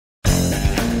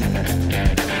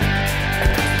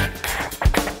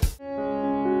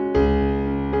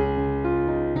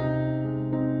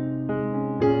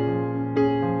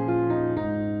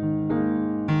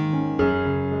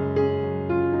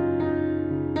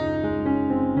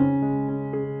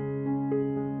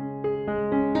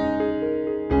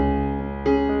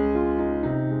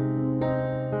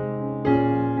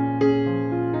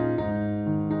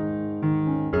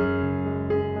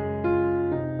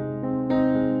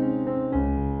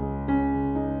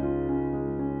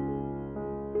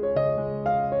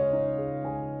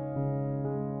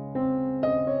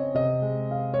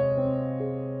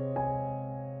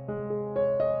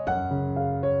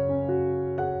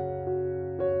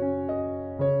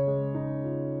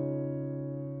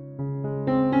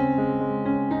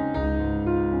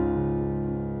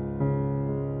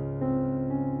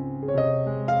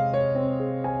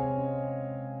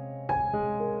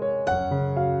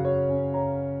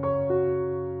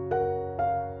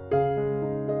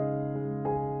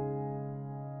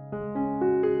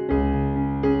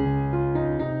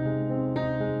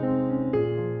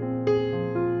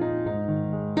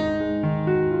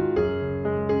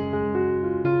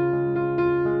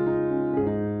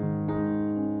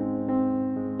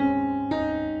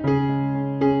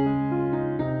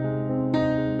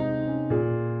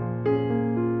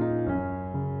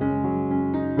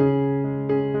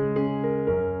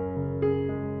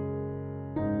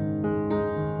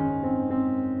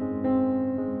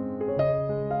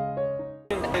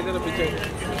इधर पीछे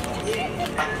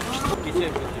पीछे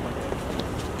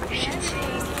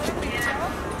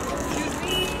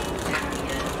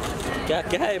क्या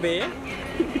क्या है बे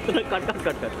इतना cut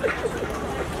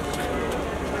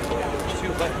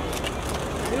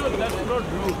that's not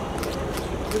blue.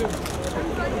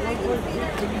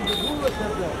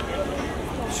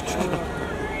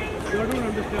 You don't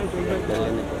understand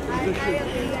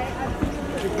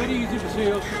it's very easy to say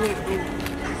also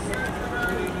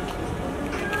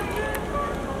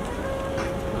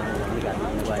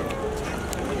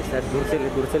sir दूर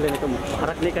से लेने को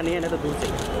रखने का नहीं है ना तो दूर से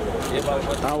ये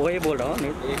बात हाँ वही बोल रहा हूँ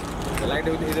नहीं लाइट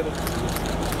इधर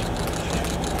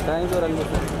टाइम तो रंग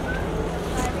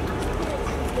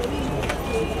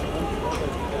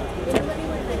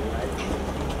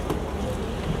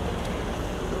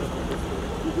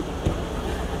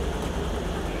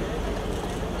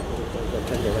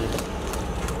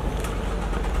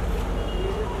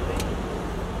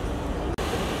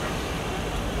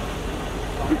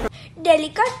दिल्ली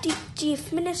का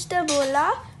चीफ मिनिस्टर बोला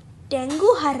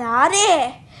डेंगू हरा रहे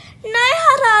नहीं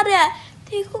हरा रहा।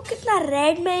 देखो कितना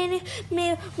रेड में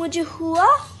मुझे हुआ।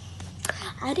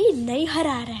 अरे नहीं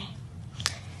हरा रहा है।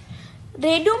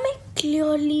 रेडियो में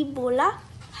क्लियरली बोला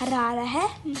हरा रहा है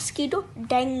मस्कीटो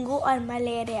डेंगू और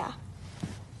मलेरिया।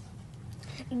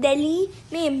 दिल्ली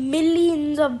में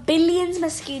मिलियंस और बिलियंस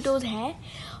मस्कीटोज हैं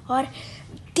और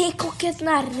देखो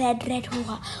कितना रेड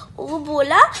होगा। वो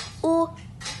बोला वो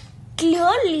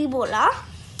क्लियरली बोला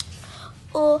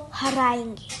वो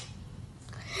हराएंगे।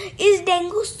 Is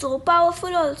dengue so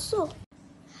powerful also?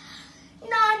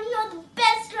 Nan, you're the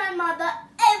best grandmother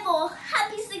ever.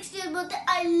 Happy 60th birthday.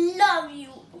 I love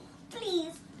you.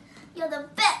 Please, you're the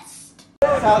best.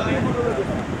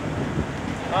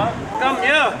 Come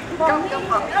here. Come.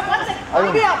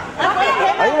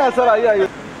 आइए ना सर आइए।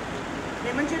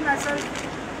 Lemon sir.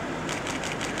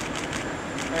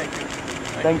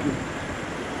 Thank you.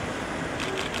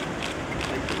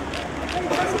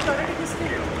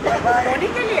 Body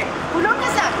के लिए फूलों के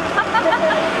साथ।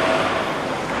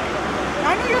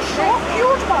 Nani, you're so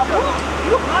cute, Babu.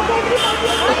 You hug everybody.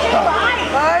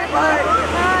 Bye.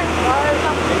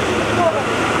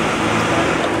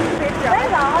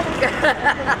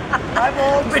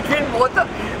 Between both of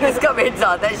इसका weight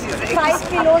ज़्यादा है। 5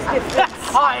 kilos difference.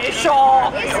 Hi, Shaw.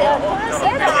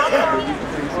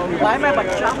 Bye, my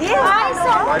बच्चा. Hi,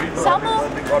 Samu.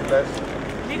 God bless.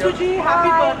 Nitu ji, happy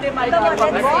birthday, my darling.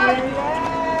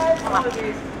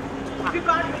 If you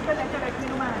can't make the letter, let me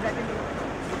know my handwriting.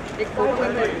 एक photo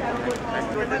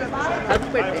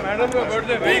madam का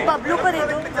birthday Bablu को दे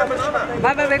दो।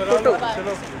 Bye एक photo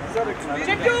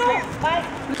Chittu bye.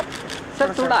 Sir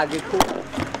थोड़ा आगे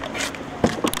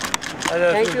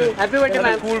thank you happy birthday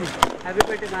ma'am happy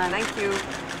birthday ma'am thank you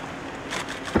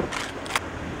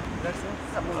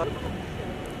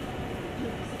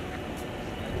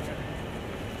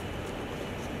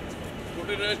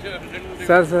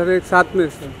sir एक साथ में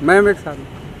सर मैम एक साथ में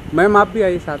मैम आप भी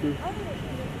आइए साथ में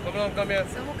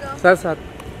सर साथ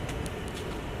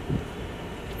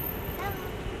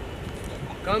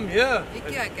कम हियर ये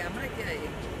क्या है कैमरा क्या है ये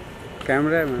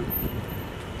कैमरा है मैम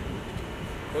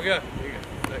हो गया ठीक है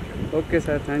okay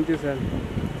sir thank you sir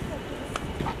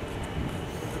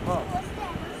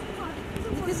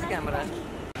किस कैमरा है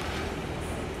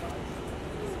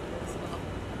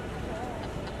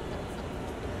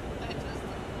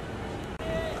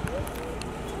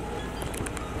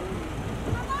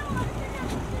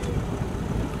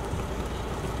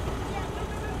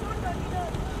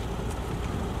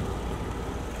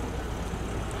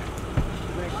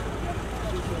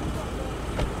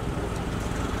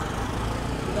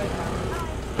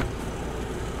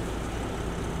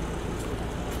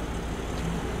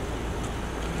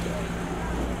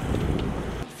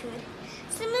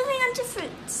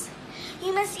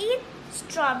You must eat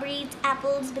strawberries,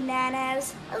 apples,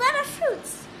 bananas, a lot of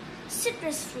fruits.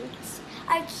 Citrus fruits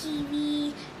are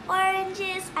kiwi,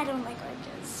 oranges. I don't like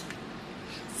oranges.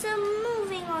 So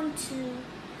moving on to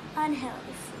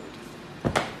unhealthy food.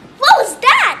 What was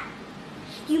that?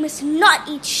 You must not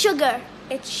eat sugar.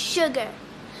 It's sugar.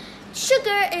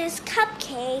 Sugar is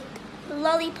cupcake,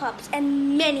 lollipops,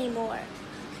 and many more.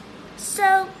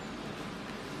 So,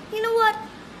 you know what?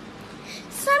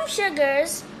 Some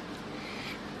sugars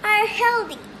are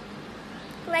healthy,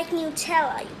 like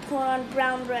Nutella. You pour on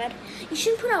brown bread. You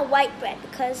shouldn't put on white bread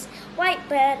because white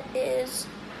bread is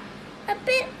a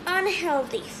bit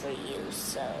unhealthy for you.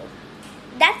 So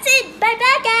that's it. Bye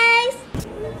bye, guys.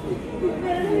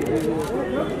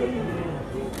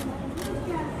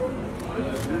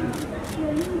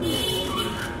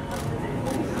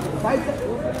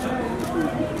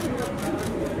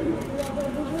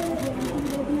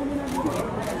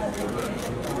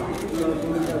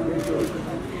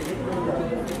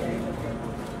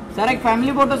 Sir एक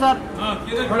family photo sir.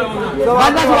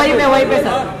 बस वहीं पे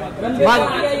sir. बस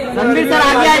Ranveer sir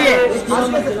आगे आइए।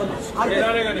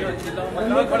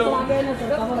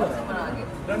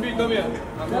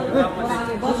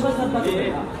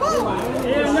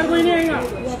 अंदर कोई नहीं आएगा।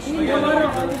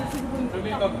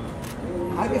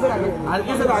 आर के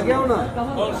सर आगे आओ ना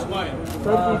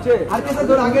सर, पीछे आर के सर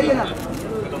थोड़ा आगे आइए ना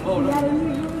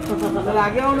सर,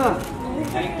 आगे आओ ना।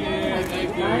 Thank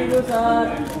you sir.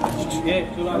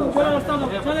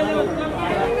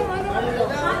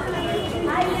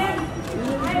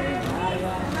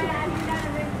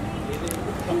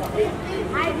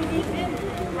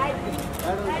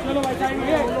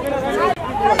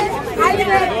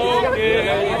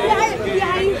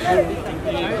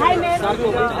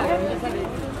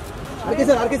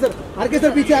 आर के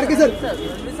सर पीछे, आर के सर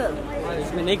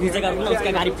इसमें नहीं खींचेगा ना,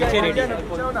 उसका गाड़ी पीछे रेडी।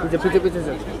 पीछे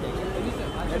सर।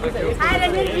 हाय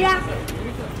रणवीर भैया।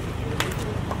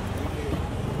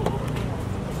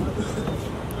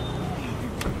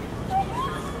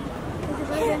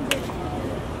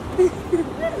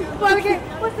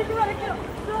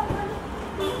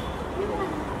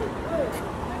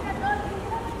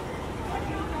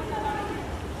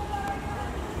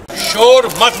 शोर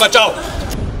मत मचाओ,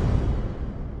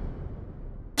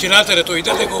 चिल्लाते रहे तो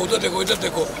इधर देखो उधर देखो इधर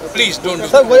देखो, प्लीज डोंट।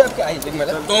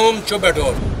 तुम चुप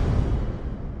बैठो,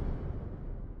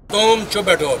 तुम चुप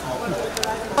बैठो।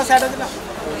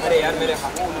 अरे यार मेरे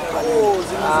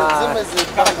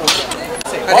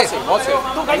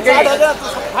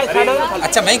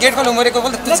अच्छा मैं गेट खोलूं, मेरे को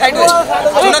बोल तू साइड हो।